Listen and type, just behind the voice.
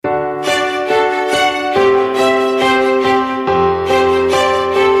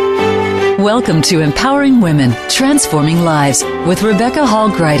Welcome to Empowering Women, Transforming Lives with Rebecca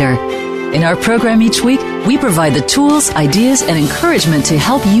Hall-Greider. In our program each week, we provide the tools, ideas, and encouragement to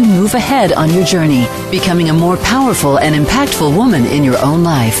help you move ahead on your journey, becoming a more powerful and impactful woman in your own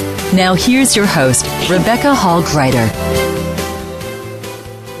life. Now here's your host, Rebecca Hall-Greider.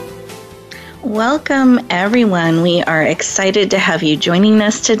 Welcome, everyone. We are excited to have you joining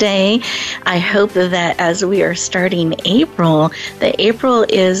us today. I hope that as we are starting April, that April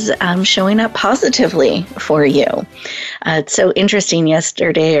is showing up positively for you. It's so interesting.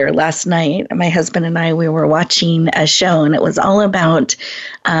 Yesterday or last night, my husband and I, we were watching a show, and it was all about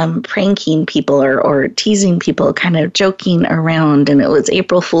pranking people or teasing people, kind of joking around, and it was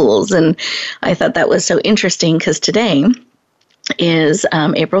April Fools. And I thought that was so interesting because today is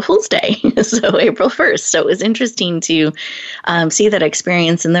April Fool's Day, so April 1st. So it was interesting to see that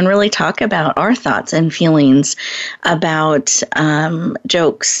experience and then really talk about our thoughts and feelings about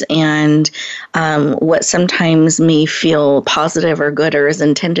jokes and what sometimes may feel positive or good or is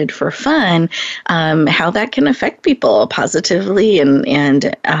intended for fun, how that can affect people positively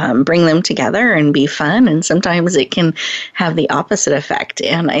and bring them together and be fun. And sometimes it can have the opposite effect.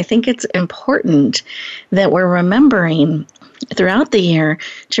 And I think it's important that we're remembering throughout the year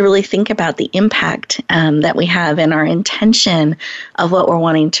to really think about the impact that we have and our intention of what we're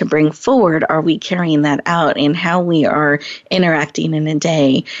wanting to bring forward. Are we carrying that out in how we are interacting in a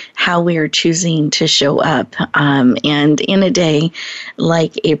day, how we are choosing to show up? And in a day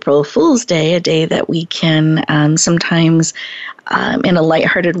like April Fool's Day, a day that we can sometimes in a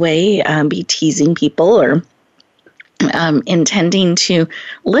lighthearted way be teasing people or intending to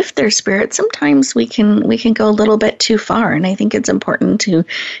lift their spirit, sometimes we can go a little bit too far. And I think it's important to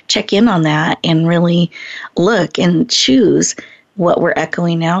check in on that and really look and choose what we're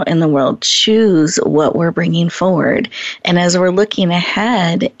echoing out in the world, choose what we're bringing forward. And as we're looking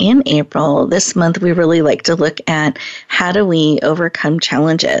ahead in April, this month, we really like to look at how do we overcome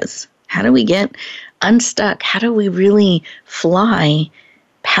challenges? How do we get unstuck? How do we really fly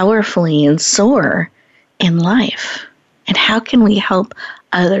powerfully and soar in life? And how can we help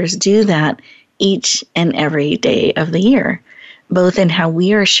others do that each and every day of the year, both in how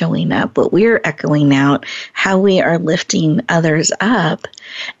we are showing up, what we're echoing out, how we are lifting others up,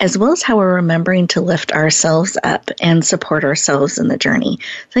 as well as how we're remembering to lift ourselves up and support ourselves in the journey.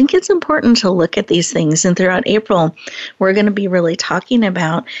 I think it's important to look at these things. And throughout April, we're going to be really talking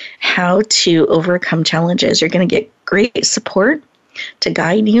about how to overcome challenges. You're going to get great support to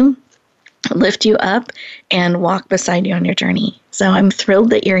guide you, lift you up, and walk beside you on your journey. So I'm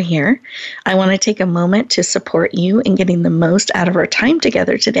thrilled that you're here. I want to take a moment to support you in getting the most out of our time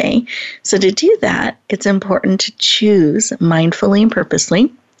together today. So to do that, it's important to choose mindfully and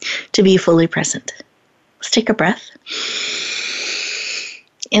purposely to be fully present. Let's take a breath.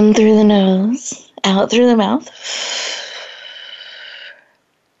 In through the nose, out through the mouth.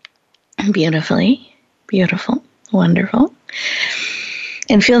 Beautifully, beautiful, wonderful.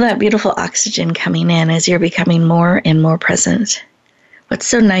 And feel that beautiful oxygen coming in as you're becoming more and more present. What's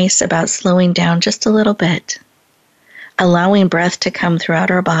so nice about slowing down just a little bit, allowing breath to come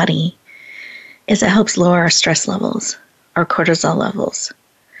throughout our body, is it helps lower our stress levels, our cortisol levels.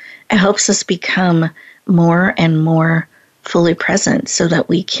 It helps us become more and more fully present so that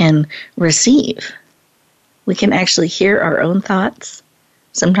we can receive. We can actually hear our own thoughts.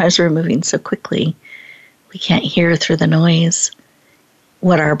 Sometimes we're moving so quickly, we can't hear through the noise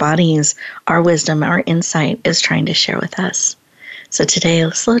what our bodies, our wisdom, our insight is trying to share with us. So today,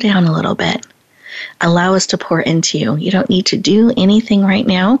 let's slow down a little bit. Allow us to pour into you. You don't need to do anything right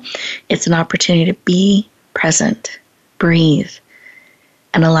now. It's an opportunity to be present, breathe,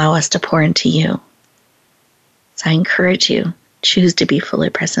 and allow us to pour into you. So I encourage you, choose to be fully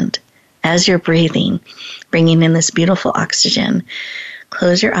present. As you're breathing, bringing in this beautiful oxygen,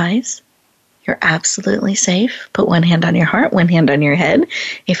 close your eyes. You're absolutely safe. Put one hand on your heart, one hand on your head.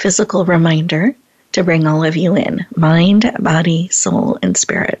 A physical reminder to bring all of you in. Mind, body, soul, and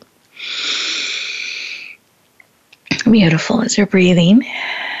spirit. Beautiful. As you're breathing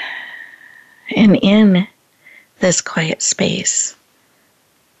and in this quiet space,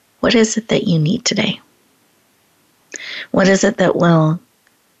 what is it that you need today? What is it that will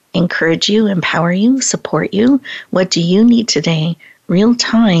encourage you, empower you, support you? What do you need today, real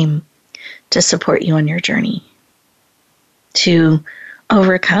time, to support you on your journey, to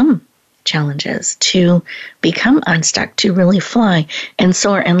overcome challenges, to become unstuck, to really fly and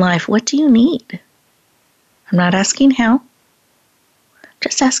soar in life? What do you need? I'm not asking how. I'm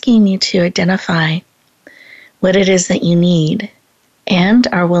just asking you to identify what it is that you need and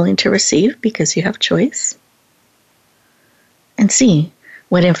are willing to receive because you have choice. And see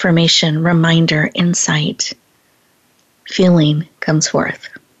what information, reminder, insight, feeling comes forth.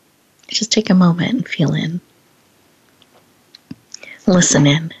 Just take a moment and feel in. Listen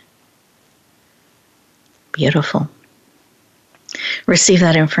in. Beautiful. Receive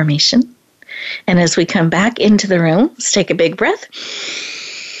that information. And as we come back into the room, let's take a big breath.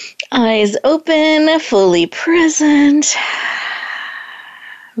 Eyes open, fully present.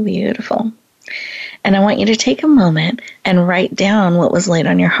 Beautiful. And I want you to take a moment and write down what was laid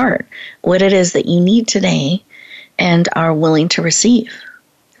on your heart, what it is that you need today and are willing to receive.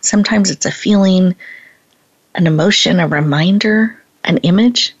 Sometimes it's a feeling, an emotion, a reminder, an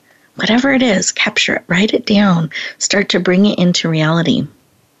image. Whatever it is, capture it, write it down, start to bring it into reality.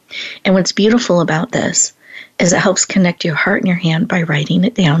 And what's beautiful about this is it helps connect your heart and your hand by writing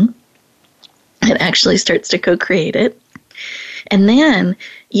it down. It actually starts to co-create it. And then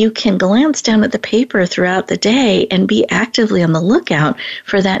you can glance down at the paper throughout the day and be actively on the lookout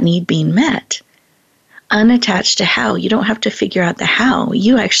for that need being met. Unattached to how. You don't have to figure out the how.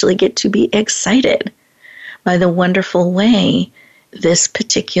 You actually get to be excited by the wonderful way this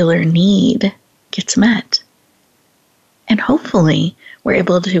particular need gets met. And hopefully we're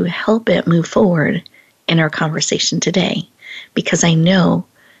able to help it move forward in our conversation today, because I know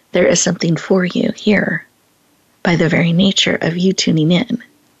there is something for you here by the very nature of you tuning in.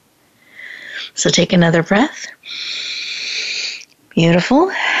 So take another breath.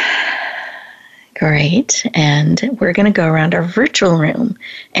 Beautiful. Great. And we're going to go around our virtual room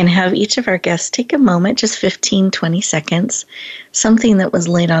and have each of our guests take a moment, just 15, 20 seconds, something that was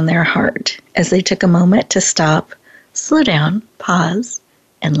laid on their heart as they took a moment to stop, slow down, pause,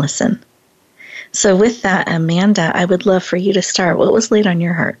 and listen. So with that, Amanda, I would love for you to start. What was laid on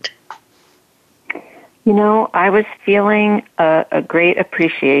your heart? You know, I was feeling a great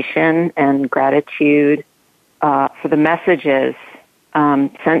appreciation and gratitude for the messages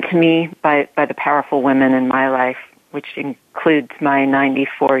sent to me by the powerful women in my life, which includes my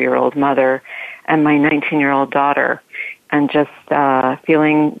 94-year-old mother and my 19-year-old daughter, and just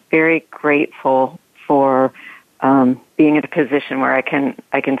feeling very grateful for being in a position where I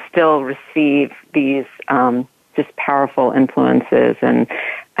can still receive these just powerful influences and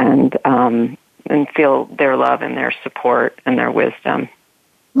feel their love and their support and their wisdom.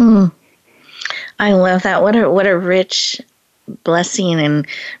 I love that. What a rich blessing and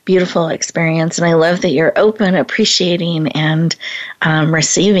beautiful experience. And I love that you're open, appreciating, and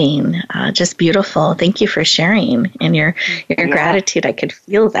receiving. Just beautiful. Thank you for sharing and your gratitude. I could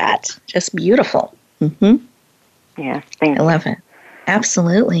feel that. Just beautiful. Mm-hmm. Yeah, thank you. I love it.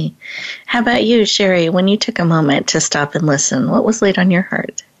 Absolutely. How about you, Sherry? When you took a moment to stop and listen, what was laid on your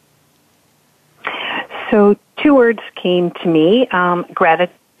heart? So 2 words came to me,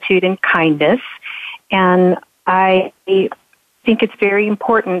 gratitude and kindness. And I think it's very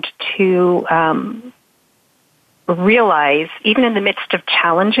important to realize, even in the midst of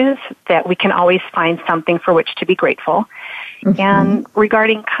challenges, that we can always find something for which to be grateful. Mm-hmm. And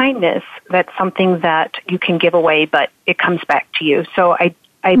regarding kindness, that's something that you can give away, but it comes back to you. So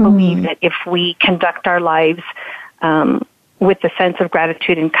I believe that if we conduct our lives with the sense of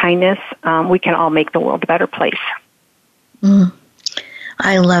gratitude and kindness, we can all make the world a better place.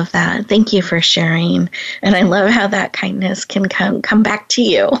 I love that. Thank you for sharing. And I love how that kindness can come back to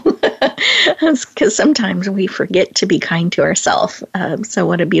you. Because sometimes we forget to be kind to ourselves. So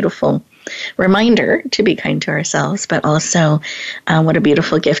what a beautiful reminder to be kind to ourselves, but also what a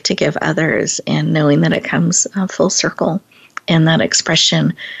beautiful gift to give others, and knowing that it comes full circle in that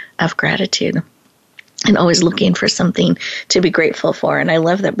expression of gratitude. And always looking for something to be grateful for. And I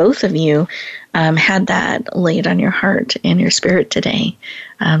love that both of you had that laid on your heart and your spirit today.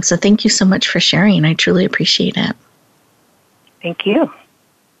 So thank you so much for sharing. I truly appreciate it. Thank you.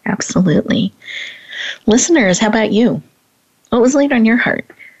 Absolutely. Listeners, how about you? What was laid on your heart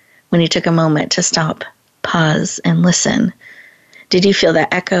when you took a moment to stop, pause, and listen? Did you feel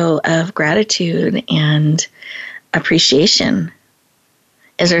that echo of gratitude and appreciation?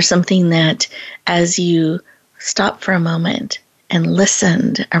 Is there something that, as you stopped for a moment and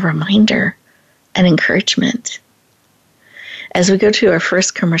listened, a reminder, an encouragement? As we go to our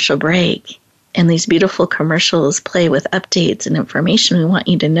first commercial break, and these beautiful commercials play with updates and information we want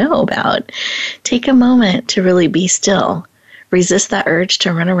you to know about, take a moment to really be still. Resist that urge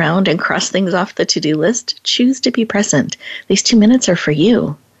to run around and cross things off the to-do list. Choose to be present. These 2 minutes are for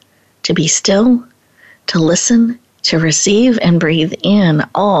you. To be still, to listen, to receive and breathe in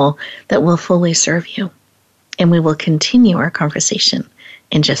all that will fully serve you. And we will continue our conversation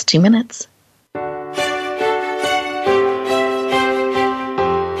in just 2 minutes.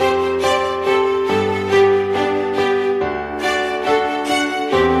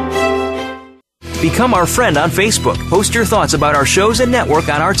 Become our friend on Facebook. Post your thoughts about our shows and network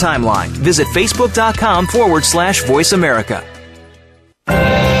on our timeline. Visit facebook.com/Voice America.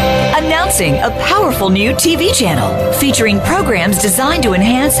 Announcing a powerful new TV channel featuring programs designed to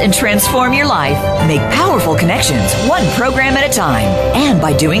enhance and transform your life. Make powerful connections, one program at a time. And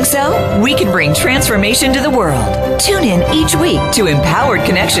by doing so, we can bring transformation to the world. Tune in each week to Empowered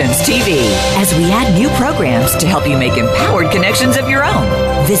Connections TV as we add new programs to help you make empowered connections of your own.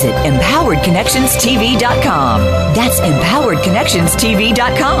 Visit empoweredconnectionstv.com. That's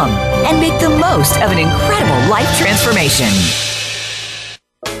empoweredconnectionstv.com. And make the most of an incredible life transformation.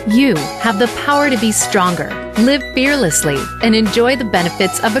 You have the power to be stronger, live fearlessly, and enjoy the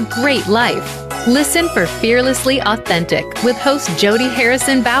benefits of a great life. Listen for Fearlessly Authentic with host Jody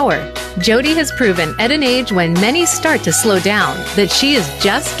Harrison Bauer. Jody has proven at an age when many start to slow down that she is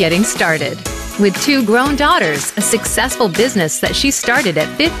just getting started. With 2 grown daughters, a successful business that she started at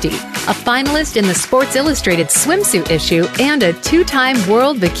 50, a finalist in the Sports Illustrated swimsuit issue, and a 2-time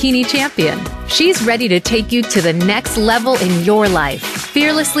world bikini champion. She's ready to take you to the next level in your life.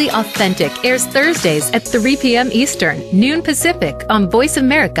 Fearlessly Authentic airs Thursdays at 3 p.m. Eastern, noon Pacific on Voice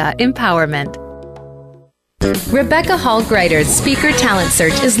America Empowerment. Rebecca Hall-Greider's Speaker Talent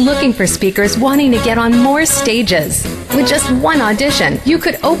Search is looking for speakers wanting to get on more stages. With just one audition, you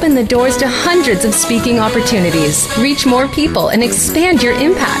could open the doors to hundreds of speaking opportunities, reach more people, and expand your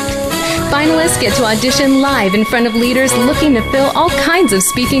impact. Finalists get to audition live in front of leaders looking to fill all kinds of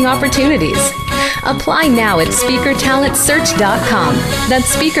speaking opportunities. Apply now at SpeakerTalentSearch.com.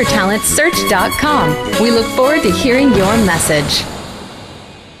 That's SpeakerTalentSearch.com. We look forward to hearing your message.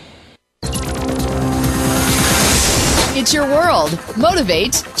 It's your world.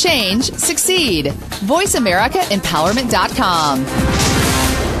 Motivate, change, succeed. VoiceAmericaEmpowerment.com.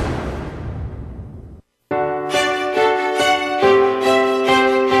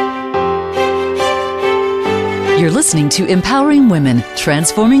 You're listening to Empowering Women,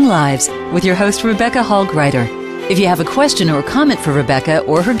 Transforming Lives with your host, Rebecca Hall-Greider. If you have a question or comment for Rebecca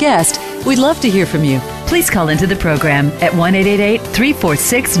or her guest, we'd love to hear from you. Please call into the program at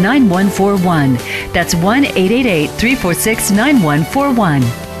 1-888-346-9141. That's 1-888-346-9141.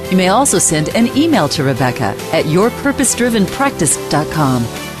 You may also send an email to Rebecca at yourpurposedrivenpractice.com.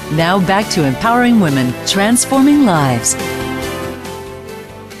 Now back to Empowering Women, Transforming Lives.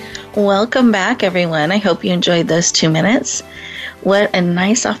 Welcome back, everyone. I hope you enjoyed those 2 minutes. What a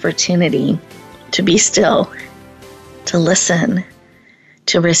nice opportunity to be still, to listen,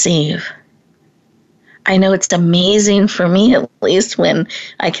 to receive. I know it's amazing for me, at least, when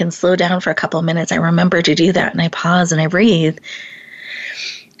I can slow down for a couple of minutes. I remember to do that, and I pause and I breathe.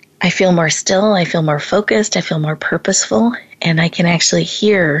 I feel more still, I feel more focused, I feel more purposeful, and I can actually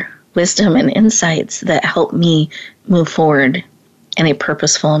hear wisdom and insights that help me move forward in a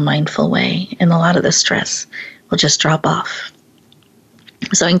purposeful and mindful way. And a lot of the stress will just drop off.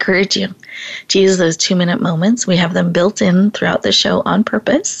 So I encourage you to use those 2-minute moments. We have them built in throughout the show on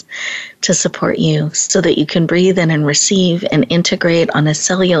purpose to support you so that you can breathe in and receive and integrate on a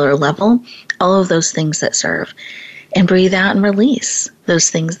cellular level all of those things that serve, and breathe out and release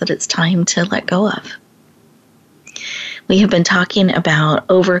those things that it's time to let go of. We have been talking about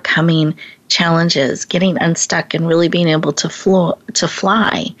overcoming challenges, getting unstuck, and really being able to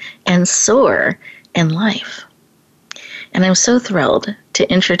fly and soar in life. And I'm so thrilled to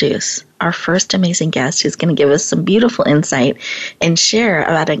introduce our first amazing guest who's going to give us some beautiful insight and share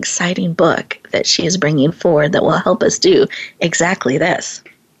about an exciting book that she is bringing forward that will help us do exactly this.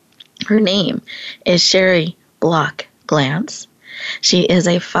 Her name is Sherry Block Glantz. She is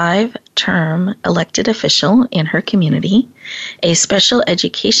a 5-term elected official in her community, a special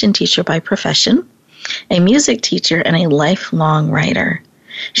education teacher by profession, a music teacher, and a lifelong writer.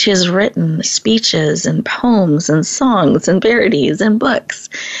 She has written speeches and poems and songs and parodies and books.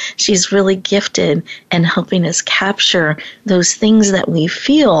 She's really gifted in helping us capture those things that we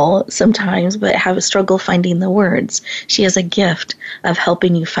feel sometimes but have a struggle finding the words. She has a gift of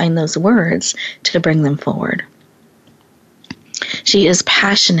helping you find those words to bring them forward. She is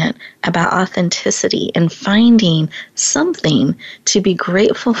passionate about authenticity and finding something to be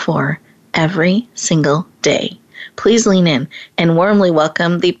grateful for every single day. Please lean in and warmly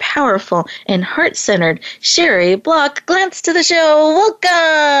welcome the powerful and heart-centered Sherry Block Glantz to the show.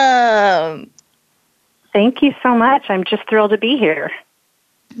 Welcome! Thank you so much. I'm just thrilled to be here.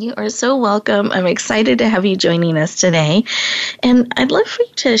 You are so welcome. I'm excited to have you joining us today. And I'd love for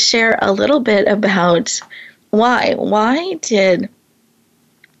you to share a little bit about why. Why did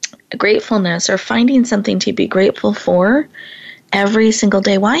gratefulness or finding something to be grateful for every single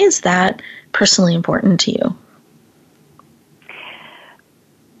day, why is that personally important to you?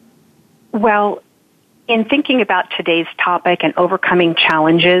 Well, in thinking about today's topic and overcoming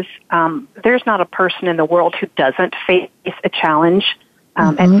challenges, there's not a person in the world who doesn't face a challenge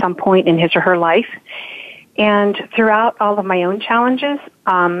at some point in his or her life. And throughout all of my own challenges,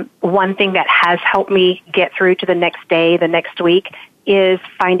 one thing that has helped me get through to the next day, the next week, is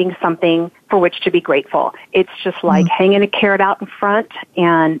finding something for which to be grateful. It's just like hanging a carrot out in front,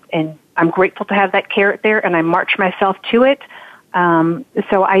 and I'm grateful to have that carrot there, and I march myself to it.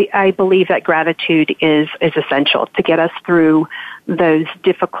 So I believe that gratitude is essential to get us through those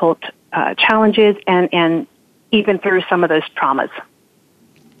difficult challenges and even through some of those traumas.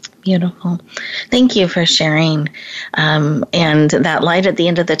 Beautiful. Thank you for sharing. And that light at the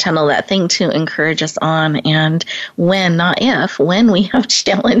end of the tunnel, that thing to encourage us on. And when, not if, when we have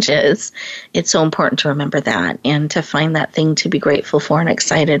challenges, it's so important to remember that and to find that thing to be grateful for and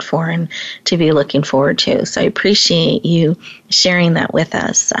excited for and to be looking forward to. So I appreciate you sharing that with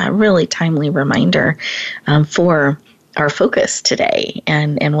us. A really timely reminder for our focus today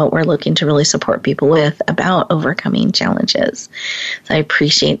and what we're looking to really support people with about overcoming challenges. So I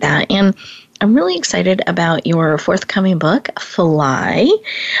appreciate that. And I'm really excited about your forthcoming book, Fly,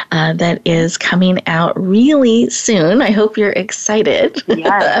 that is coming out really soon. I hope you're excited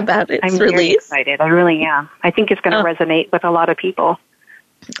about its release. I'm very excited. I really am. I think it's going to resonate with a lot of people.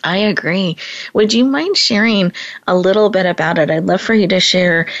 I agree. Would you mind sharing a little bit about it? I'd love for you to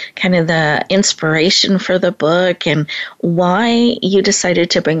share kind of the inspiration for the book and why you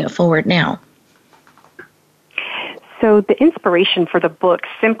decided to bring it forward now. So the inspiration for the book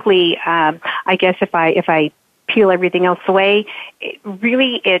simply, I guess if I peel everything else away, it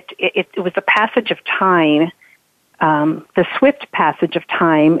was a passage of time, the swift passage of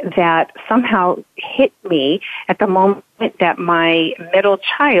time that somehow hit me at the moment that my middle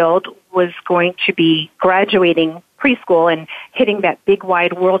child was going to be graduating preschool and hitting that big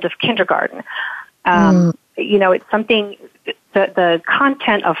wide world of kindergarten. It's something, the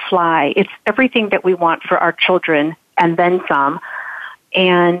content of Fly, it's everything that we want for our children and then some.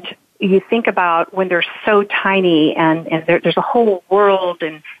 And you think about when they're so tiny and there's a whole world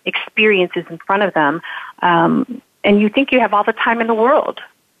and experiences in front of them, and you think you have all the time in the world,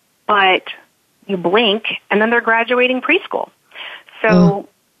 but you blink and then they're graduating preschool. So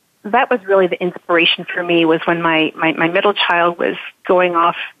that was really the inspiration for me, was when my middle child was going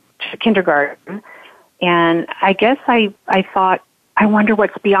off to kindergarten. And I guess I thought, I wonder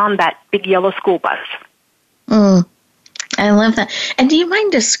what's beyond that big yellow school bus. I love that. And do you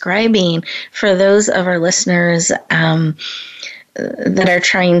mind describing for those of our listeners that are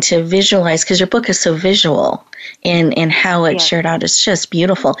trying to visualize, because your book is so visual and how it's shared out is just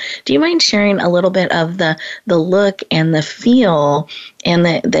beautiful. Do you mind sharing a little bit of the look and the feel and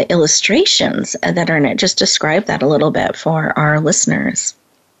the illustrations that are in it? Just describe that a little bit for our listeners.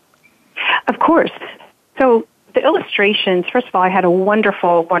 Of course. So the illustrations, first of all, I had a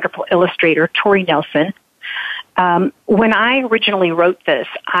wonderful, wonderful illustrator, Tori Nelson. When I originally wrote this,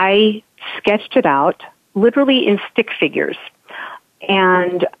 I sketched it out literally in stick figures.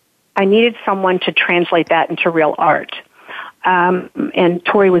 And I needed someone to translate that into real art. And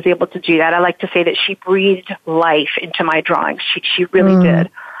Tori was able to do that. I like to say that she breathed life into my drawings. She really did.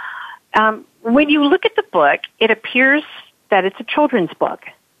 When you look at the book, it appears that it's a children's book.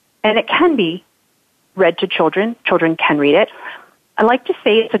 And it can be read to children. Children can read it. I like to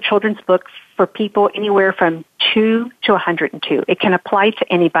say it's a children's book for people anywhere from 2 to 102. It can apply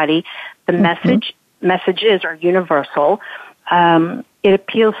to anybody. The messages are universal. It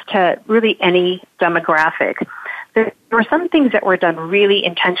appeals to really any demographic. There were some things that were done really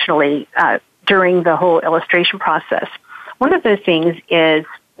intentionally during the whole illustration process. One of those things is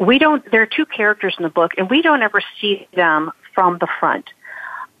there are two characters in the book, and we don't ever see them from the front.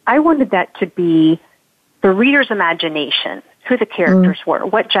 I wanted that to be the reader's imagination, who the characters were,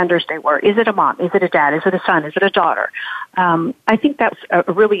 what genders they were. Is it a mom? Is it a dad? Is it a son? Is it a daughter? I think that's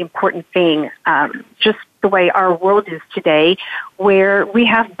a really important thing, just the way our world is today, where we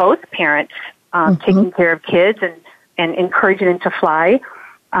have both parents taking care of kids and encouraging them to fly.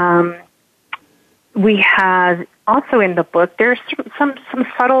 We have also in the book, there's some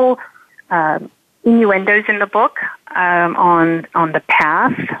subtle innuendos in the book on the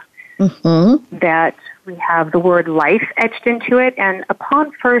path that we have the word life etched into it. And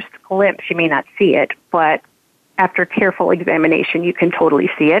upon first glimpse, you may not see it, but after careful examination, you can totally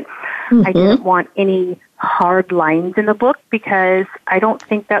see it. I didn't want any hard lines in the book because I don't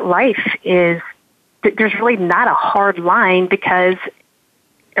think that life is, there's really not a hard line because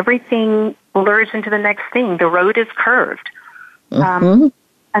everything blurs into the next thing. The road is curved.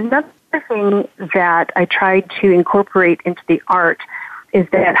 Another thing that I tried to incorporate into the art is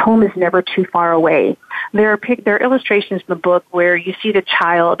that home is never too far away. There are illustrations in the book where you see the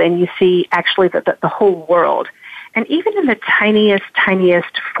child and you see actually the whole world. And even in the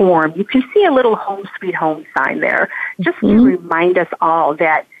tiniest form, you can see a little home sweet home sign there, just to remind us all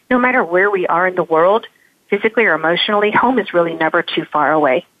that no matter where we are in the world, physically or emotionally, home is really never too far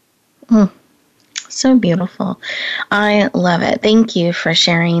away. So beautiful. I love it. Thank you for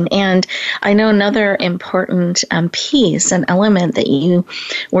sharing. And I know another important piece, an element that you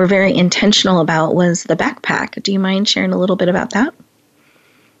were very intentional about was the backpack. Do you mind sharing a little bit about that?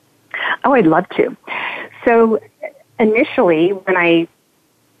 Oh, I'd love to. So initially, when I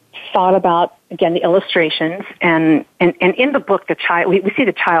thought about, again, the illustrations, and in the book, we see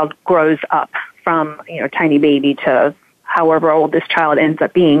the child grows up from, tiny baby to however old this child ends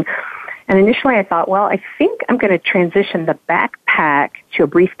up being. And initially I thought, well, I think I'm going to transition the backpack to a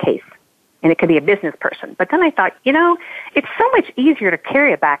briefcase, and it could be a business person. But then I thought, it's so much easier to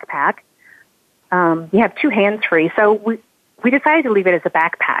carry a backpack. You have two hands free. So we decided to leave it as a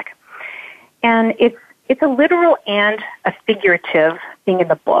backpack. And it's a literal and a figurative thing in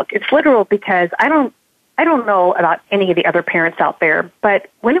the book. It's literal because I don't know about any of the other parents out there, but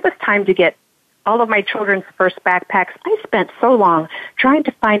when it was time to get all of my children's first backpacks, I spent so long trying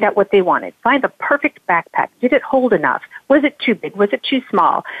to find out what they wanted, find the perfect backpack. Did it hold enough? Was it too big? Was it too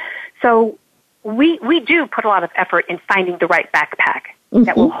small? So we do put a lot of effort in finding the right backpack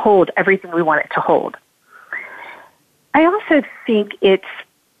that will hold everything we want it to hold. I also think it's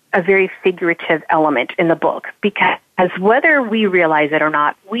a very figurative element in the book because whether we realize it or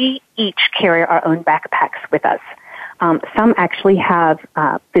not, we each carry our own backpacks with us. Some actually have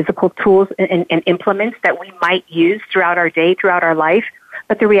physical tools and implements that we might use throughout our day, throughout our life.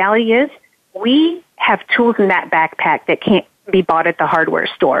 But the reality is we have tools in that backpack that can't be bought at the hardware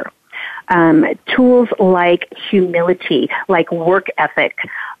store. Tools like humility, like work ethic,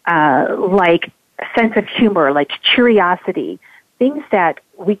 like sense of humor, like curiosity, things that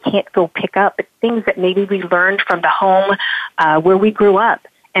we can't go pick up, but things that maybe we learned from the home where we grew up,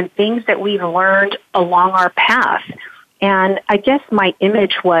 and things that we've learned along our path. And I guess my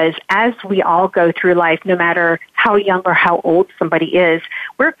image was, as we all go through life, no matter how young or how old somebody is,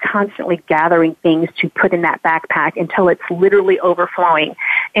 we're constantly gathering things to put in that backpack until it's literally overflowing.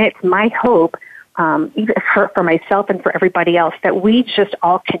 And it's my hope, even for myself and for everybody else, that we just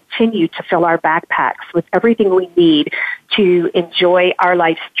all continue to fill our backpacks with everything we need to enjoy our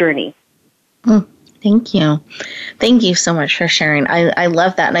life's journey. Thank you. Thank you so much for sharing. I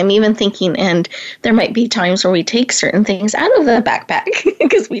love that. And I'm even thinking, and there might be times where we take certain things out of the backpack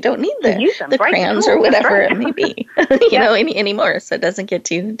because we don't need the crayons or whatever it may be, anymore. So it doesn't get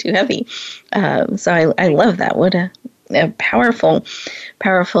too heavy. So I love that. What a powerful,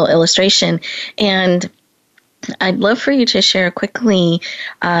 powerful illustration. And I'd love for you to share quickly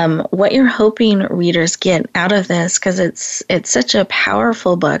what you're hoping readers get out of this, because it's such a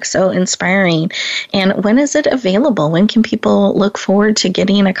powerful book, so inspiring. And when is it available? When can people look forward to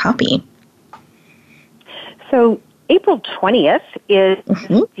getting a copy? So April 20th is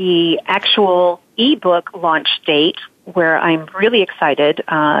the actual ebook launch date, where I'm really excited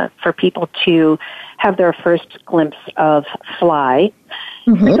for people to have their first glimpse of Fly.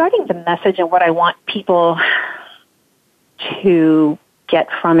 Regarding the message and what I want people to get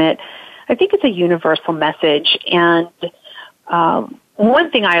from it, I think it's a universal message. And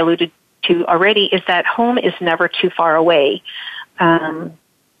one thing I alluded to already is that home is never too far away.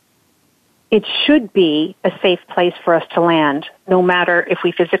 It should be a safe place for us to land, no matter if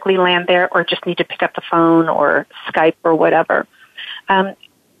we physically land there or just need to pick up the phone or Skype or whatever.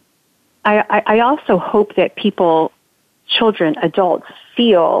 I also hope that people, children, adults,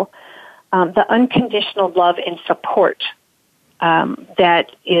 feel the unconditional love and support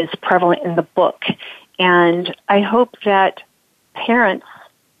that is prevalent in the book. And I hope that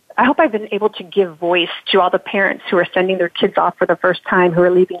I've been able to give voice to all the parents who are sending their kids off for the first time, who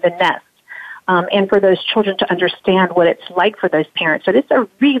are leaving the nest, and for those children to understand what it's like for those parents. So it's a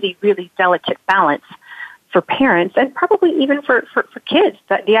really, really delicate balance for parents and probably even for kids,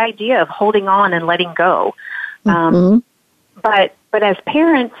 that the idea of holding on and letting go. But as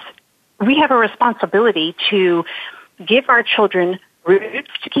parents, we have a responsibility to give our children roots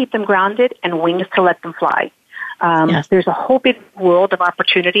to keep them grounded and wings to let them fly. There's a whole big world of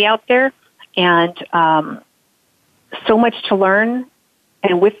opportunity out there, and so much to learn.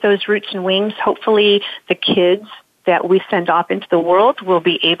 And with those roots and wings, hopefully the kids that we send off into the world will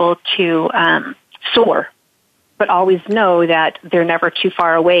be able to soar, but always know that they're never too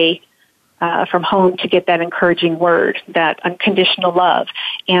far away from home to get that encouraging word, that unconditional love.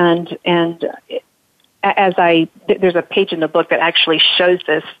 And there's a page in the book that actually shows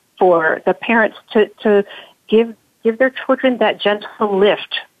this for the parents to give their children that gentle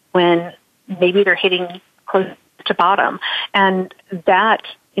lift when maybe they're hitting close to bottom. And that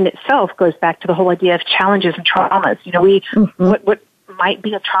in itself goes back to the whole idea of challenges and traumas. What might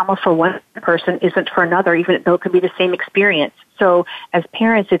be a trauma for one person isn't for another, even though it could be the same experience. So as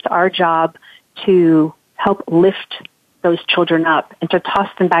parents, it's our job to help lift those children up and to toss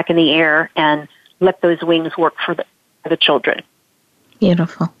them back in the air and let those wings work for the children.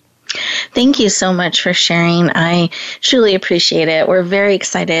 Beautiful. Thank you so much for sharing. I truly appreciate it. We're very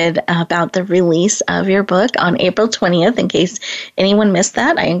excited about the release of your book on April 20th. In case anyone missed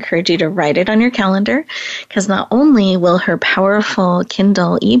that, I encourage you to write it on your calendar, because not only will her powerful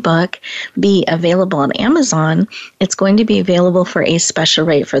Kindle ebook be available on Amazon, it's going to be available for a special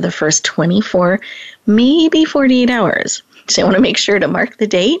rate for the first 24, maybe 48 hours. So I want to make sure to mark the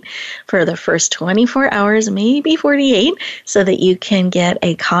date for the first 24 hours, maybe 48, so that you can get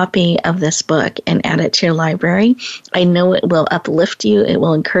a copy of this book and add it to your library. I know it will uplift you. It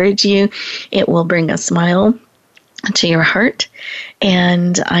will encourage you. It will bring a smile to your heart.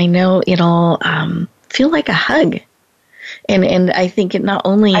 And I know it'll feel like a hug. And I think it not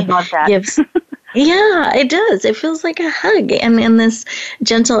only gives... Yeah, it does. It feels like a hug and this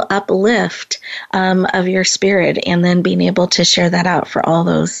gentle uplift of your spirit, and then being able to share that out for all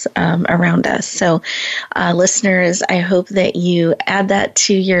those around us. So listeners, I hope that you add that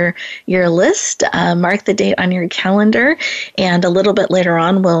to your list, mark the date on your calendar, and a little bit later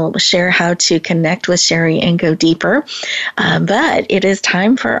on we'll share how to connect with Sherry and go deeper. But it is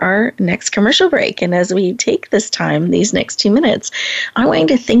time for our next commercial break. And as we take this time, these next 2 minutes, I want you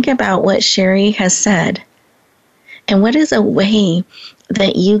to think about what Sherry has said, and what is a way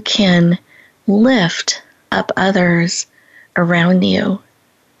that you can lift up others around you,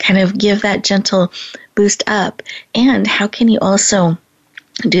 kind of give that gentle boost up, and how can you also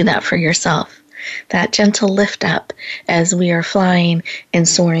do that for yourself, that gentle lift up as we are flying and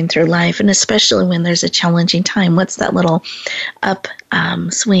soaring through life, and especially when there's a challenging time. What's that little up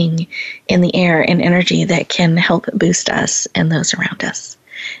swing in the air and energy that can help boost us and those around us?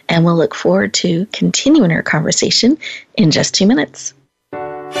 And we'll look forward to continuing our conversation in just 2 minutes.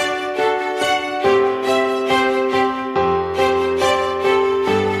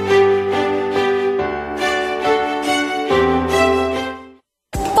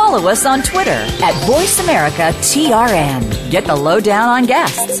 Follow us on Twitter at VoiceAmericaTRN. Get the lowdown on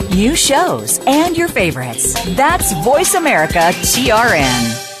guests, new shows, and your favorites. That's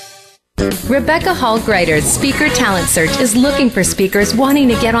VoiceAmericaTRN. Rebecca Hall-Greider's Speaker Talent Search is looking for speakers wanting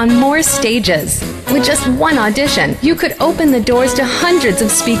to get on more stages. With just one audition, you could open the doors to hundreds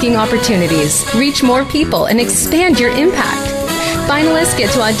of speaking opportunities, reach more people, and expand your impact. Finalists get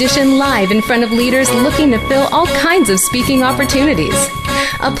to audition live in front of leaders looking to fill all kinds of speaking opportunities.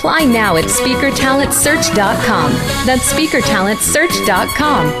 Apply now at SpeakerTalentSearch.com. That's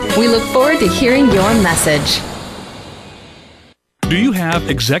SpeakerTalentSearch.com. We look forward to hearing your message. Do you have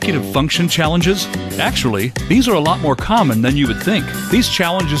executive function challenges? Actually, these are a lot more common than you would think. These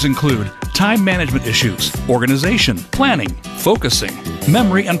challenges include time management issues, organization, planning, focusing,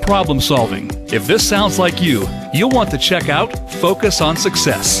 memory, and problem solving. If this sounds like you, you'll want to check out Focus on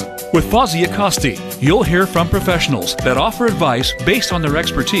Success. With Fozzie Acosti, you'll hear from professionals that offer advice based on their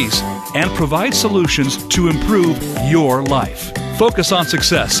expertise and provide solutions to improve your life. Focus on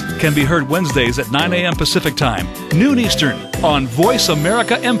Success can be heard Wednesdays at 9 a.m. Pacific Time, noon Eastern, on Voice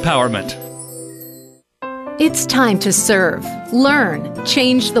America Empowerment. It's time to serve, learn,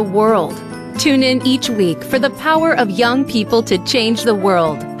 change the world. Tune in each week for The Power of Young People to Change the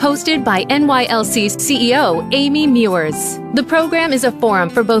World, hosted by NYLC CEO Amy Mewers. The program is a forum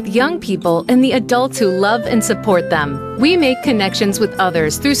for both young people and the adults who love and support them. We make connections with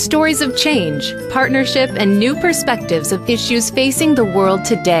others through stories of change, partnership, and new perspectives of issues facing the world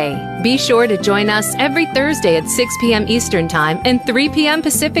today. Be sure to join us every Thursday at 6 p.m. Eastern Time and 3 p.m.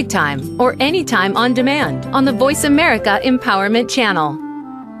 Pacific Time, or anytime on demand on the Voice America Empowerment Channel.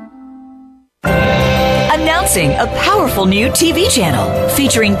 Announcing a powerful new TV channel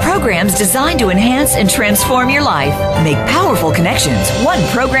featuring programs designed to enhance and transform your life. Make powerful connections, one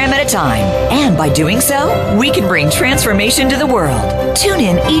program at a time. And by doing so, we can bring transformation to the world. Tune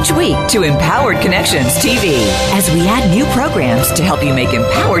in each week to Empowered Connections TV as we add new programs to help you make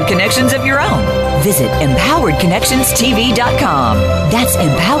empowered connections of your own. Visit EmpoweredConnectionsTV.com. That's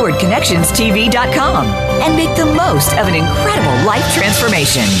EmpoweredConnectionsTV.com. And make the most of an incredible life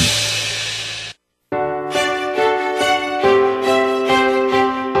transformation.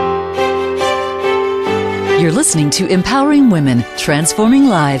 You're listening to Empowering Women, Transforming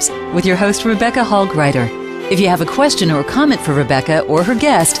Lives with your host, Rebecca Hall-Griter. If you have a question or comment for Rebecca or her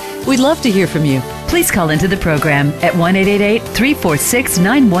guest, we'd love to hear from you. Please call into the program at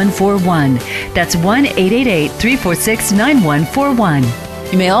 1-888-346-9141. That's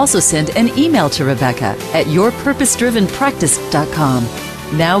 1-888-346-9141. You may also send an email to Rebecca at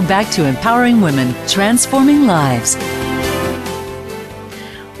yourpurposedrivenpractice.com. Now back to Empowering Women, Transforming Lives.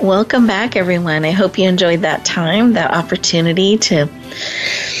 Welcome back, everyone. I hope you enjoyed that time, that opportunity to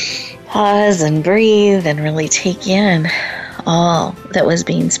pause and breathe and really take in all that was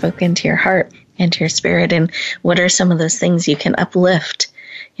being spoken to your heart and to your spirit, and what are some of those things you can uplift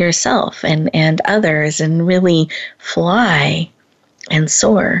yourself and others and really fly and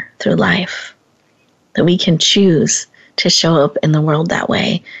soar through life, that we can choose to show up in the world that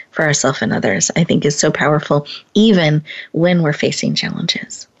way for ourselves and others, I think is so powerful, even when we're facing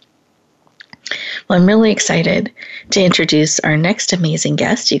challenges. Well, I'm really excited to introduce our next amazing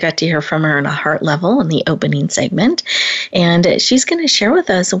guest. You got to hear from her on a heart level in the opening segment, and she's going to share with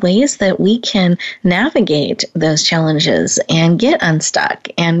us ways that we can navigate those challenges and get unstuck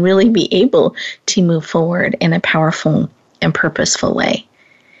and really be able to move forward in a powerful and purposeful way.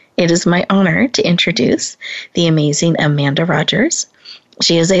 It is my honor to introduce the amazing Amanda Rogers.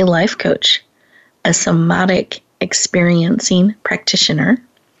 She is a life coach, a somatic experiencing practitioner,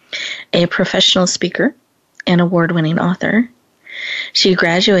 a professional speaker, and award-winning author. She's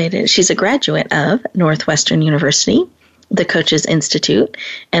a graduate of Northwestern University, the Coaches Institute,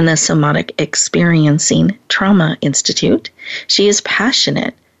 and the Somatic Experiencing Trauma Institute. She is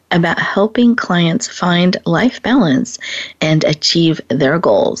passionate about helping clients find life balance and achieve their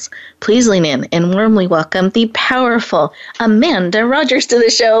goals. Please lean in and warmly welcome the powerful Amanda Rogers to the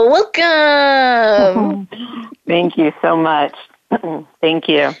show. Welcome. Thank you so much. Thank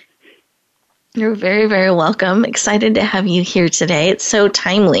you. You're very, very welcome. Excited to have you here today. It's so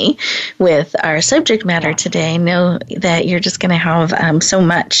timely with our subject matter today. I know that you're just going to have so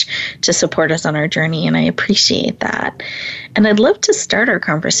much to support us on our journey, and I appreciate that. And I'd love to start our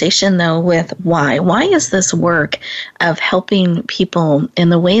conversation, though, with why. Why is this work of helping people in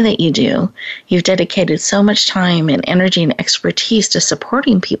the way that you do? You've dedicated so much time and energy and expertise to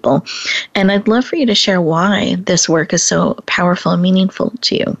supporting people, and I'd love for you to share why this work is so powerful and meaningful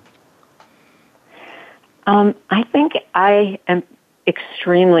to you. I think I am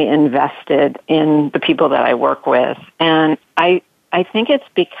extremely invested in the people that I work with, and I think it's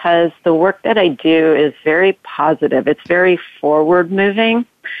because the work that I do is very positive. It's very forward-moving,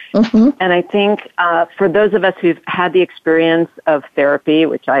 and I think for those of us who've had the experience of therapy,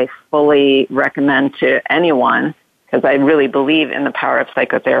 which I fully recommend to anyone, because I really believe in the power of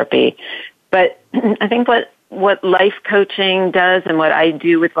psychotherapy, but I think what life coaching does and what I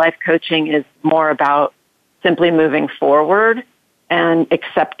do with life coaching is more about simply moving forward and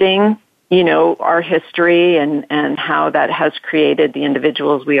accepting, our history and how that has created the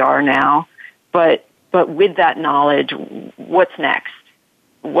individuals we are now. But with that knowledge, what's next?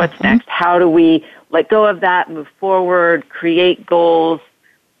 What's next? How do we let go of that, move forward, create goals,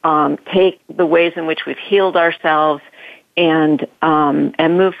 take the ways in which we've healed ourselves and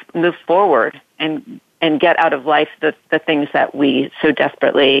move forward and get out of life the things that we so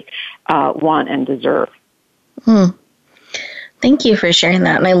desperately want and deserve. Thank you for sharing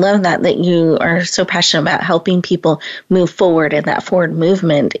that. And I love that you are so passionate about helping people move forward, and that forward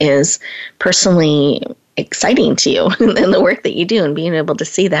movement is personally exciting to you in the work that you do, and being able to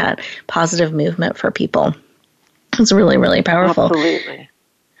see that positive movement for people. It's really, really powerful. Absolutely.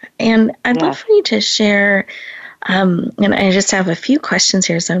 And I'd love for you to share, and I just have a few questions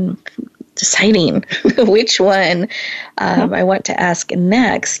here, so I'm deciding which one I want to ask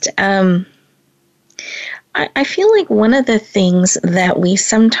next. I feel like one of the things that we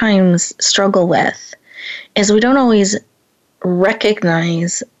sometimes struggle with is we don't always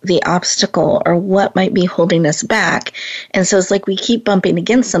recognize the obstacle or what might be holding us back. And so it's like we keep bumping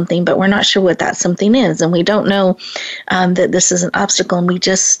against something, but we're not sure what that something is. And we don't know that this is an obstacle, and we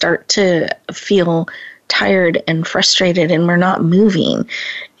just start to feel tired and frustrated, and we're not moving.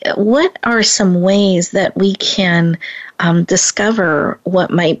 What are some ways that we can discover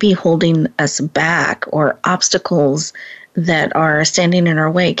what might be holding us back or obstacles that are standing in our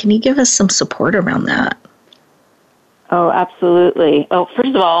way? Can you give us some support around that? Oh, absolutely. Well, first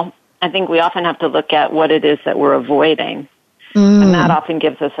of all, I think we often have to look at what it is that we're avoiding. And that often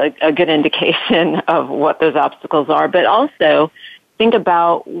gives us a good indication of what those obstacles are. But also think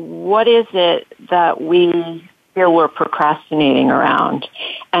about what is it that we feel we're procrastinating around.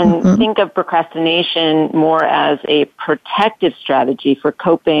 And think of procrastination more as a protective strategy for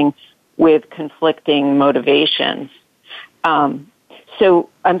coping with conflicting motivations. So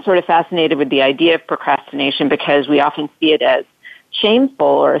I'm sort of fascinated with the idea of procrastination because we often see it as shameful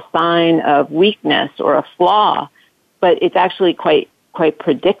or a sign of weakness or a flaw, but it's actually quite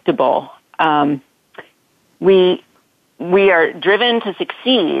predictable. We are driven to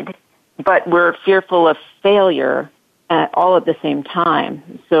succeed, but we're fearful of failure all at the same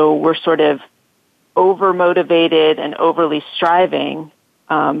time. So we're sort of over-motivated and overly striving,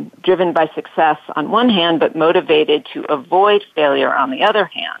 driven by success on one hand, but motivated to avoid failure on the other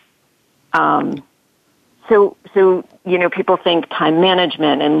hand. So people think time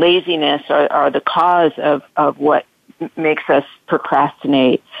management and laziness are the cause of what makes us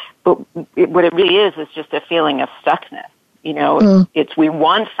procrastinate. But what it really is just a feeling of stuckness. It's we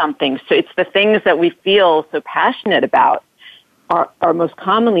want something. So it's the things that we feel so passionate about are most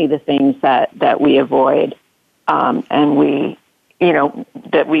commonly the things that we avoid. And we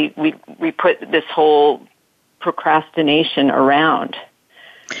put this whole procrastination around.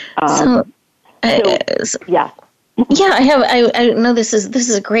 Yeah. Yeah, I know this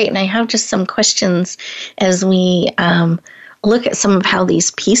is great, and I have just some questions as we look at some of how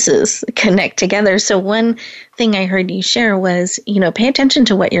these pieces connect together. So one thing I heard you share was, pay attention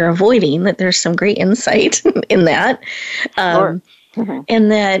to what you're avoiding, that there's some great insight in that. Sure. And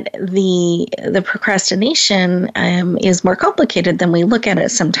that the procrastination is more complicated than we look at it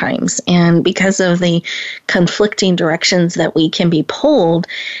sometimes. And because of the conflicting directions that we can be pulled,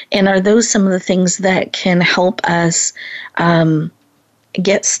 and are those some of the things that can help us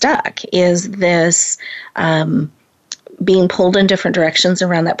get stuck? Is this being pulled in different directions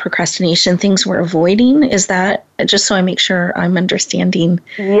around that procrastination, things we're avoiding? Is that, just so I make sure I'm understanding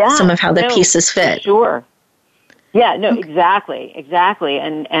some of how the pieces fit? Sure. Yeah, no, okay. Exactly.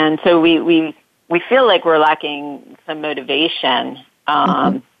 And so we feel like we're lacking some motivation.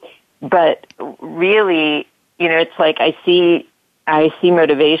 But really, it's like I see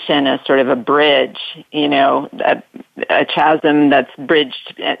motivation as sort of a bridge, a chasm that's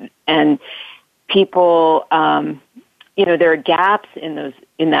bridged, and people, there are gaps in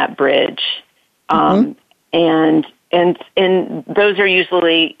that bridge. And those are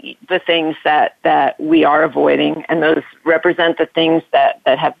usually the things that we are avoiding, and those represent the things that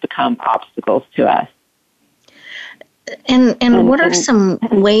have become obstacles to us. And what are some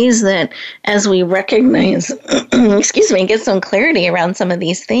ways that, as we recognize, get some clarity around some of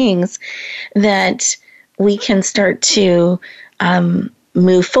these things, that we can start to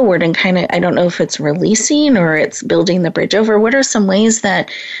move forward and kind of, I don't know if it's releasing or it's building the bridge over. What are some ways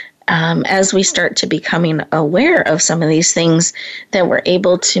that as we start to becoming aware of some of these things, that we're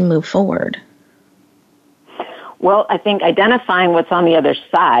able to move forward? Well, I think identifying what's on the other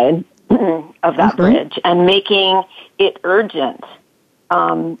side of that bridge and making it urgent,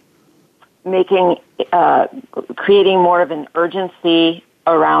 creating more of an urgency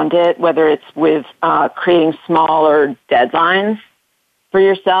around it, whether it's with creating smaller deadlines for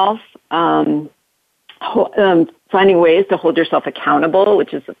yourself, finding ways to hold yourself accountable,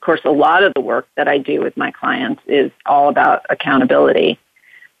 which is, of course, a lot of the work that I do with my clients is all about accountability.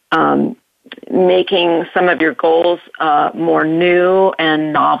 Making some of your goals more new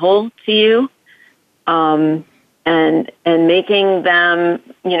and novel to you, and making them,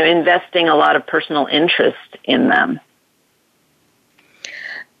 investing a lot of personal interest in them.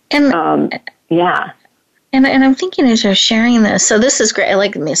 And And I'm thinking as you're sharing this, so this is great. I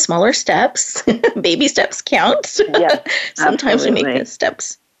like the smaller steps. Baby steps count. Yes, sometimes we make the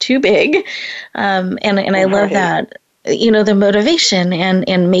steps too big. And I love that, the motivation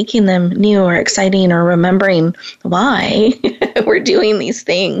and making them new or exciting or remembering why we're doing these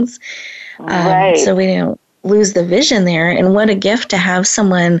things. So we don't lose the vision there. And what a gift to have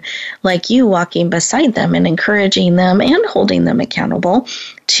someone like you walking beside them and encouraging them and holding them accountable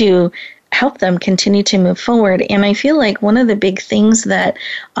to help them continue to move forward. And I feel like one of the big things that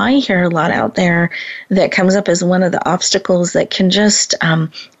I hear a lot out there that comes up as one of the obstacles that can just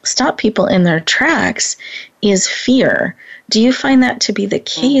stop people in their tracks is fear. Do you find that to be the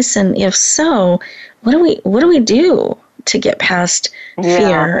case? And if so, what do we do to get past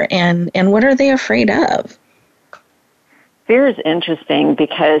fear, and what are they afraid of? Fear is interesting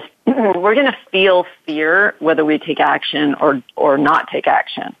because we're going to feel fear whether we take action or not take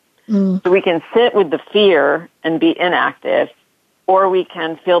action. So we can sit with the fear and be inactive, or we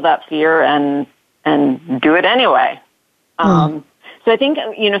can feel that fear and do it anyway. So I think,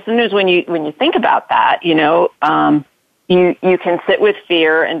 sometimes when you think about that, you can sit with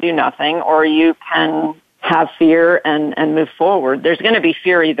fear and do nothing, or you can have fear and move forward. There's going to be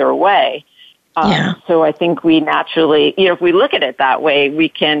fear either way. So I think we naturally, if we look at it that way, we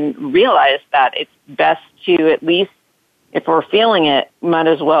can realize that it's best to, at least if we're feeling it, might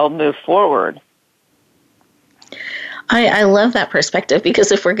as well move forward. I love that perspective,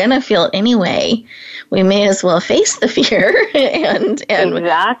 because if we're going to feel anyway, we may as well face the fear and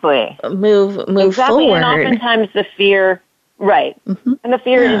exactly move forward. And oftentimes the fear, right, and the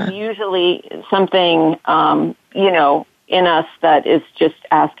fear is usually something, in us that is just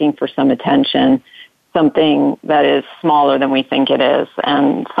asking for some attention, something that is smaller than we think it is,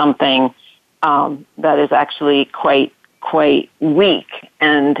 and something that is actually quite weak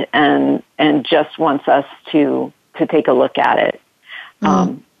and just wants us to take a look at it.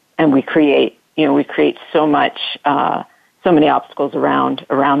 And we create so much, so many obstacles around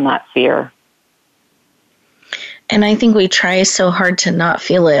that fear. And I think we try so hard to not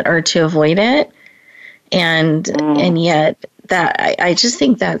feel it or to avoid it. And yet that I just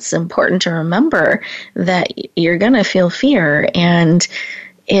think that's important to remember, that you're going to feel fear, and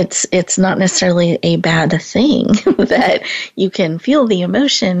it's not necessarily a bad thing that you can feel the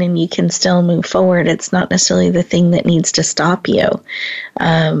emotion and you can still move forward. It's not necessarily the thing that needs to stop you.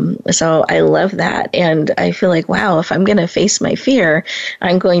 So I love that. And I feel like, wow, if I'm going to face my fear,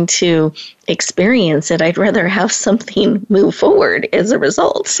 I'm going to experience it. I'd rather have something move forward as a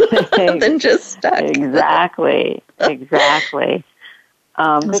result than just stuck. Exactly. So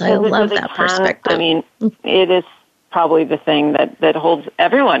I love that perspective. I mean, it is probably the thing that holds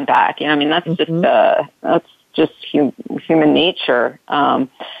everyone back. That's just human nature.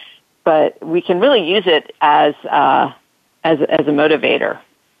 But we can really use it as a motivator,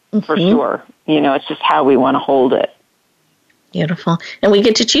 for sure. It's just how we want to hold it. Beautiful. And we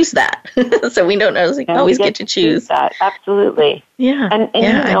get to choose that. So we don't always get to choose that. Absolutely. Yeah.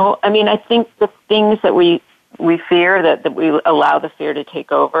 I think the things that we fear, that we allow the fear to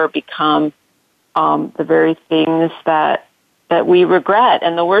take over, become the very things that we regret.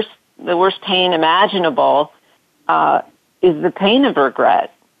 And the worst pain imaginable is the pain of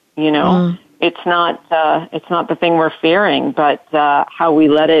regret. It's not the thing we're fearing, but how we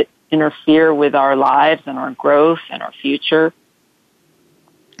let it interfere with our lives and our growth and our future.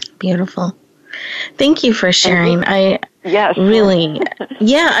 Beautiful. Thank you for sharing. I really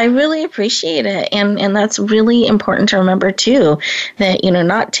appreciate it. And that's really important to remember too, that,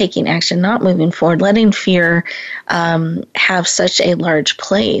 not taking action, not moving forward, letting fear have such a large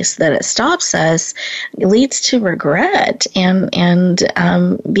place that it stops us, leads to regret and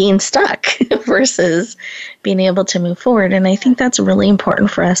being stuck versus being able to move forward. And I think that's really important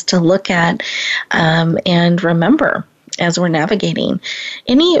for us to look at and remember as we're navigating.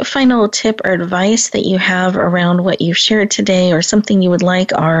 Any final tip or advice that you have around what you've shared today, or something you would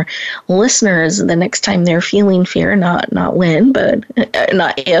like our listeners, the next time they're feeling fear, not when, but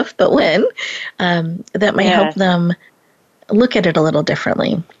not if, but when, that might help them look at it a little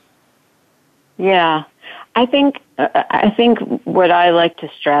differently? Yeah. I think what I like to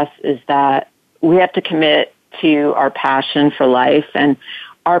stress is that we have to commit to our passion for life, and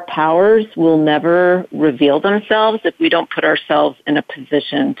our powers will never reveal themselves if we don't put ourselves in a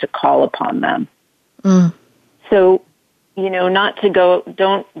position to call upon them. So, not to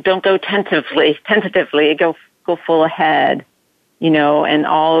don't go tentatively, go full ahead, and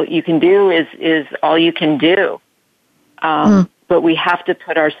all you can do is all you can do. But we have to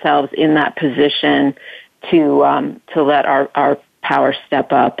put ourselves in that position to let our power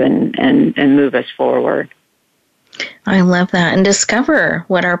step up and move us forward. I love that. And discover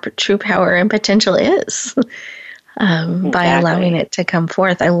what our true power and potential is by allowing it to come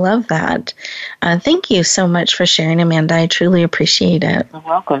forth. I love that. Thank you so much for sharing, Amanda. I truly appreciate it. You're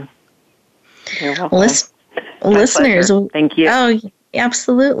welcome. Listeners, thank you. Oh,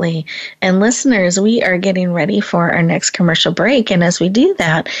 absolutely. And listeners, we are getting ready for our next commercial break. And as we do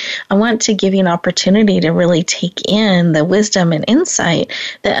that, I want to give you an opportunity to really take in the wisdom and insight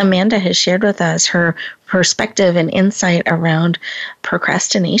that Amanda has shared with us, her perspective and insight around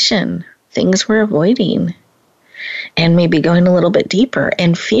procrastination, things we're avoiding, and maybe going a little bit deeper.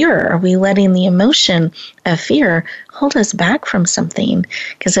 And fear, are we letting the emotion of fear hold us back from something?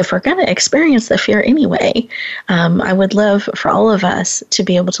 Because if we're going to experience the fear anyway, I would love for all of us to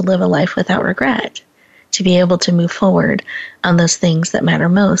be able to live a life without regret, to be able to move forward on those things that matter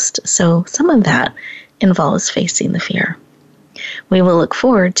most. So some of that involves facing the fear. We will look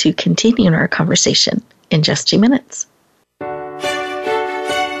forward to continuing our conversation in just 2 minutes.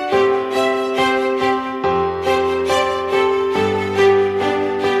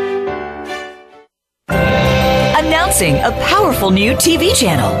 Introducing a powerful new TV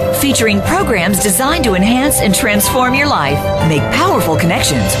channel featuring programs designed to enhance and transform your life. Make powerful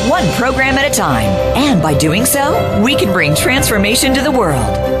connections, one program at a time. And by doing so, we can bring transformation to the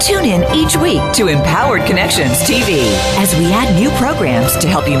world. Tune in each week to Empowered Connections TV as we add new programs to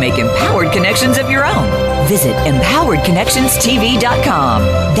help you make empowered connections of your own. Visit empoweredconnectionstv.com.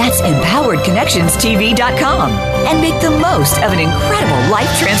 That's empoweredconnectionstv.com. And make the most of an incredible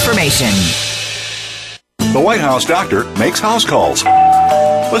life transformation. The White House doctor makes house calls.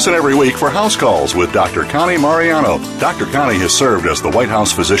 Listen every week for House Calls with Dr. Connie Mariano. Dr. Connie has served as the White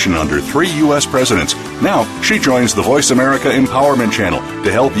House physician under 3 U.S. presidents. Now, she joins the Voice America Empowerment Channel to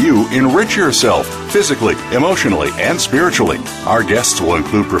help you enrich yourself physically, emotionally, and spiritually. Our guests will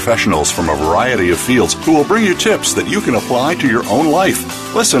include professionals from a variety of fields who will bring you tips that you can apply to your own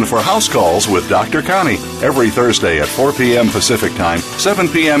life. Listen for House Calls with Dr. Connie every Thursday at 4 p.m. Pacific Time, 7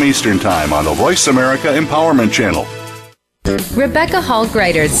 p.m. Eastern Time on the Voice America Empowerment Channel. Rebecca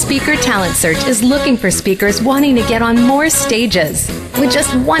Hall-Greider's Speaker Talent Search is looking for speakers wanting to get on more stages. With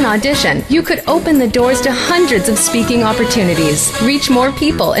just one audition, you could open the doors to hundreds of speaking opportunities, reach more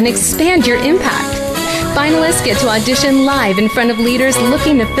people, and expand your impact. Finalists get to audition live in front of leaders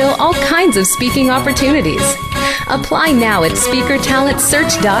looking to fill all kinds of speaking opportunities. Apply now at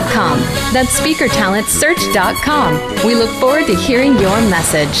SpeakerTalentSearch.com. That's SpeakerTalentSearch.com. We look forward to hearing your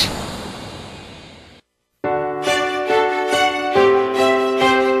message.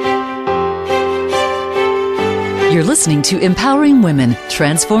 You're listening to Empowering Women,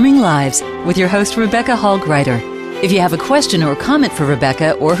 Transforming Lives with your host, Rebecca Hall-Greider. If you have a question or comment for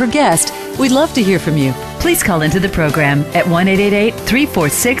Rebecca or her guest, we'd love to hear from you. Please call into the program at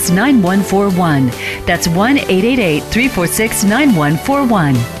 1-888-346-9141. That's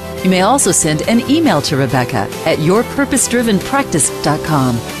 1-888-346-9141. You may also send an email to Rebecca at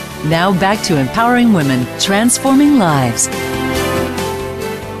yourpurposedrivenpractice.com. Now back to Empowering Women, Transforming Lives.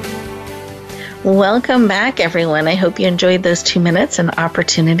 Welcome back, everyone. I hope you enjoyed those 2 minutes, an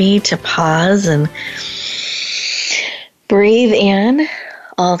opportunity to pause and breathe in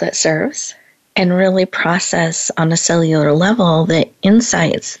all that serves and really process on a cellular level the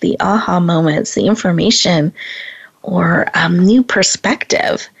insights, the aha moments, the information, or new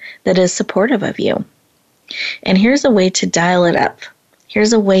perspective that is supportive of you. And here's a way to dial it up.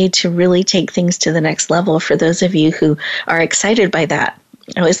 Here's a way to really take things to the next level for those of you who are excited by that.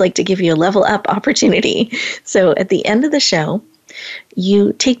 I always like to give you a level up opportunity. So at the end of the show,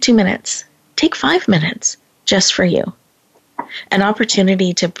 you take 2 minutes, take 5 minutes just for you. An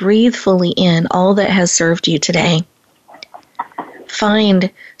opportunity to breathe fully in all that has served you today. Find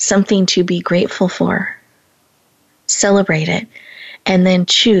something to be grateful for. Celebrate it. And then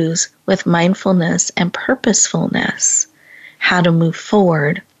choose with mindfulness and purposefulness how to move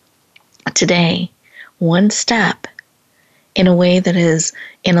forward today, one step, in a way that is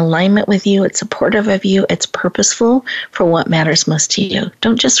in alignment with you, it's supportive of you, it's purposeful for what matters most to you.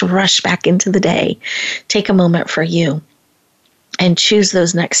 Don't just rush back into the day. Take a moment for you and choose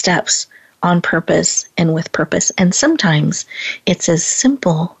those next steps on purpose and with purpose. And sometimes it's as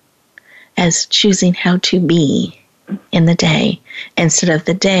simple as choosing how to be in the day instead of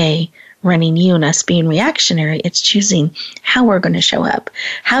the day running you and us being reactionary. It's choosing how we're going to show up,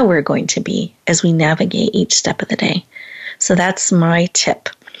 how we're going to be as we navigate each step of the day. So that's my tip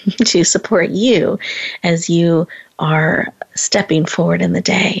to support you as you are stepping forward in the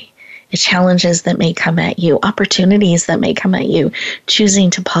day. The challenges that may come at you, opportunities that may come at you, choosing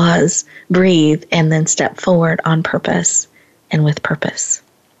to pause, breathe, and then step forward on purpose and with purpose.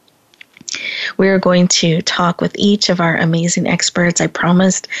 We are going to talk with each of our amazing experts. I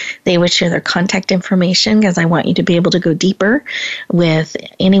promised they would share their contact information because I want you to be able to go deeper with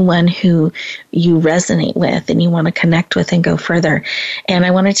anyone who you resonate with and you want to connect with and go further. And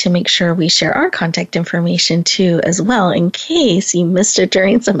I wanted to make sure we share our contact information too as well in case you missed it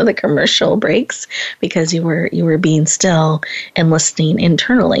during some of the commercial breaks because you were being still and listening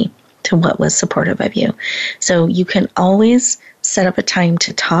internally to what was supportive of you. So you can always set up a time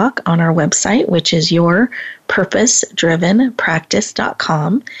to talk on our website, which is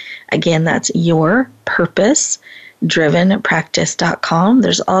yourpurposedrivenpractice.com. Again, that's yourpurposedrivenpractice.com.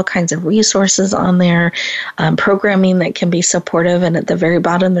 There's all kinds of resources on there, programming that can be supportive. And at the very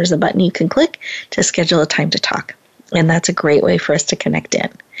bottom, there's a button you can click to schedule a time to talk. And that's a great way for us to connect in.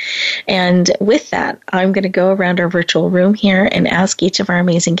 And with that, I'm going to go around our virtual room here and ask each of our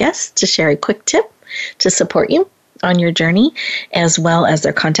amazing guests to share a quick tip to support you on your journey, as well as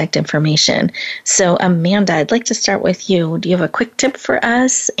their contact information. So Amanda, I'd like to start with you. Do you have a quick tip for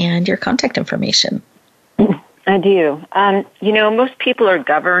us and your contact information? I do. Most people are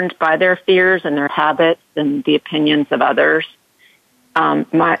governed by their fears and their habits and the opinions of others.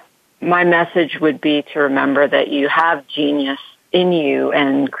 My message would be to remember that you have genius in you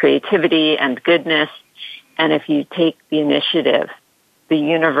and creativity and goodness. And if you take the initiative, the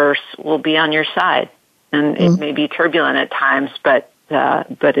universe will be on your side. And it may be turbulent at times, but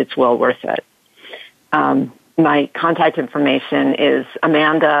it's well worth it. My contact information is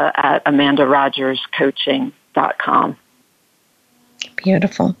Amanda at AmandaRogersCoaching.com.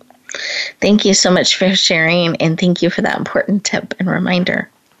 Beautiful. Thank you so much for sharing, and thank you for that important tip and reminder.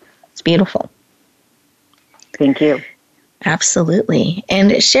 It's beautiful. Thank you. Absolutely.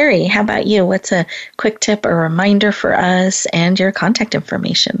 And Sherry, how about you? What's a quick tip or reminder for us and your contact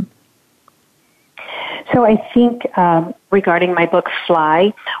information? So I think regarding my book,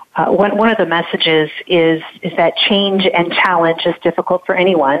 Fly, one of the messages is that change and challenge is difficult for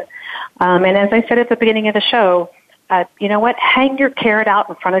anyone. And as I said at the beginning of the show, you know what? Hang your carrot out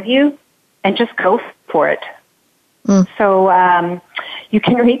in front of you and just go for it. So you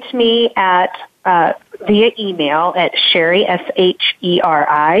can reach me at via email at Sherry,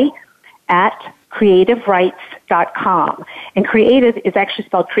 SHERI, at creativerights.com. And creative is actually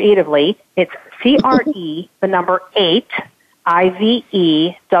spelled creatively. It's CRE, the number 8,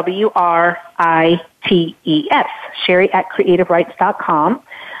 IVEWRITES, Sherry at creativerights.com.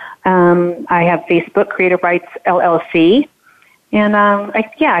 I have Facebook, Creative Rights LLC. And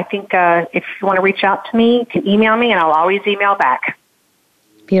I think if you want to reach out to me, you can email me, and I'll always email back.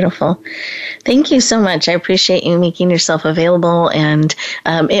 Beautiful. Thank you so much. I appreciate you making yourself available, and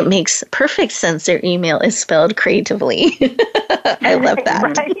it makes perfect sense your email is spelled creatively. I love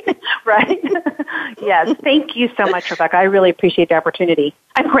that. Right. Yes. Thank you so much, Rebecca. I really appreciate the opportunity.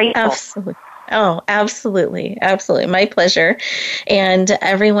 I'm grateful. Absolutely. Oh, absolutely. Absolutely. My pleasure. And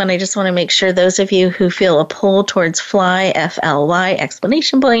everyone, I just want to make sure those of you who feel a pull towards Fly, FLY,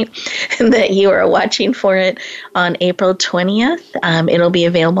 exclamation point, that you are watching for it on April 20th. It'll be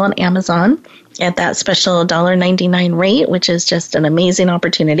available on Amazon at that special $1.99 rate, which is just an amazing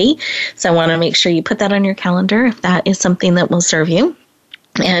opportunity. So I want to make sure you put that on your calendar if that is something that will serve you.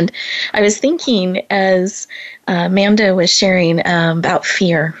 And I was thinking as Amanda was sharing about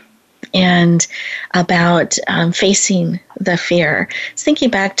fear, and about facing the fear. I was thinking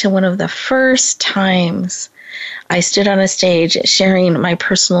back to one of the first times I stood on a stage sharing my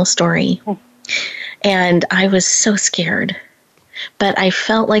personal story. And I was so scared. But I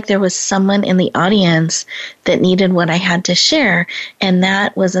felt like there was someone in the audience that needed what I had to share. And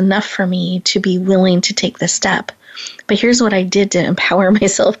that was enough for me to be willing to take the step. But here's what I did to empower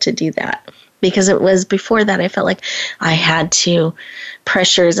myself to do that. Because it was before that I felt like I had to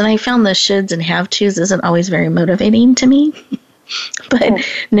pressures, and I found the shoulds and have tos isn't always very motivating to me. But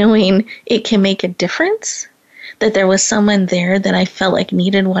knowing it can make a difference, that there was someone there that I felt like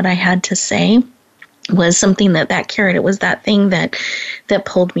needed what I had to say, was something that carrot, it was that thing that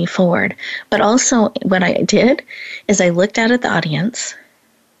pulled me forward. But also what I did is I looked out at the audience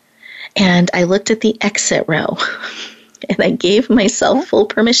and I looked at the exit row. And I gave myself full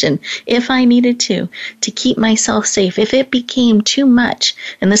permission, if I needed to keep myself safe. If it became too much,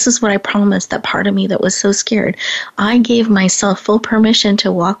 and this is what I promised that part of me that was so scared, I gave myself full permission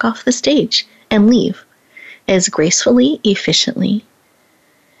to walk off the stage and leave as gracefully, efficiently,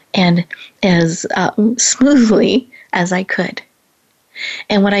 and as smoothly as I could.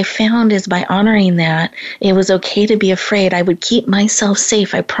 And what I found is by honoring that, it was okay to be afraid. I would keep myself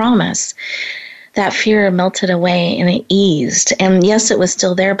safe, I promise. That fear melted away and it eased. And yes, it was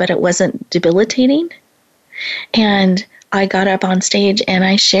still there, but it wasn't debilitating. And I got up on stage and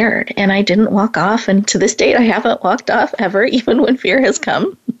I shared, and I didn't walk off. And to this date, I haven't walked off ever, even when fear has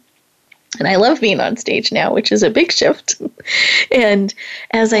come. And I love being on stage now, which is a big shift. And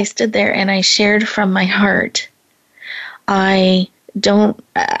as I stood there and I shared from my heart, I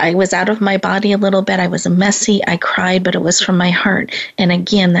was out of my body a little bit. I was messy. I cried, but it was from my heart. And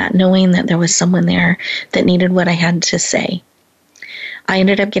again, that knowing that there was someone there that needed what I had to say. I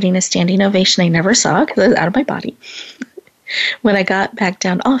ended up getting a standing ovation I never saw because I was out of my body. When I got back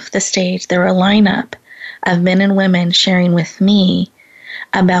down off the stage, there were a lineup of men and women sharing with me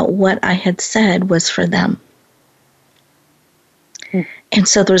about what I had said was for them. And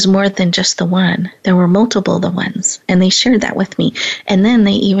so there was more than just the one. There were multiple the ones. And they shared that with me. And then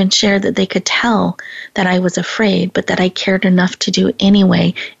they even shared that they could tell that I was afraid, but that I cared enough to do it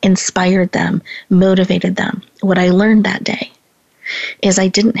anyway, inspired them, motivated them. What I learned that day is I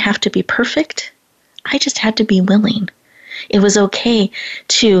didn't have to be perfect. I just had to be willing. It was okay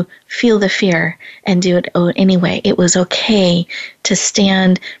to feel the fear and do it anyway. It was okay to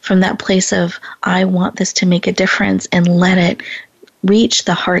stand from that place of, I want this to make a difference, and let it reach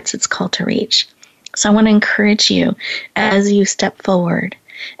the hearts it's called to reach. So I want to encourage you as you step forward,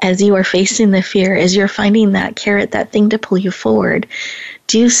 as you are facing the fear, as you're finding that carrot, that thing to pull you forward,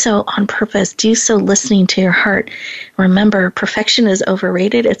 do so on purpose. Do so listening to your heart. Remember, perfection is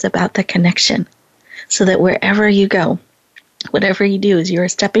overrated. It's about the connection. So that wherever you go, whatever you do, as you are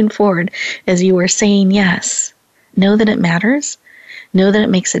stepping forward, as you are saying yes, know that it matters. Know that it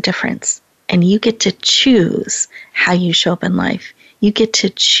makes a difference. And you get to choose how you show up in life. You get to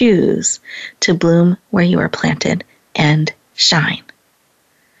choose to bloom where you are planted and shine.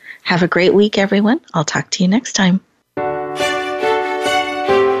 Have a great week, everyone. I'll talk to you next time.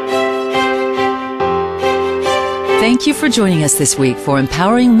 Thank you for joining us this week for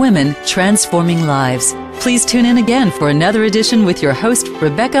Empowering Women, Transforming Lives. Please tune in again for another edition with your host,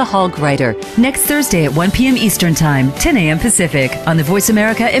 Rebecca Hall-Gruyter, next Thursday at 1 p.m. Eastern Time, 10 a.m. Pacific, on the Voice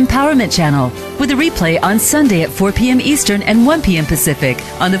America Empowerment Channel, with a replay on Sunday at 4 p.m. Eastern and 1 p.m. Pacific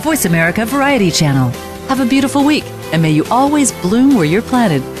on the Voice America Variety Channel. Have a beautiful week, and may you always bloom where you're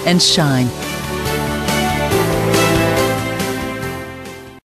planted and shine.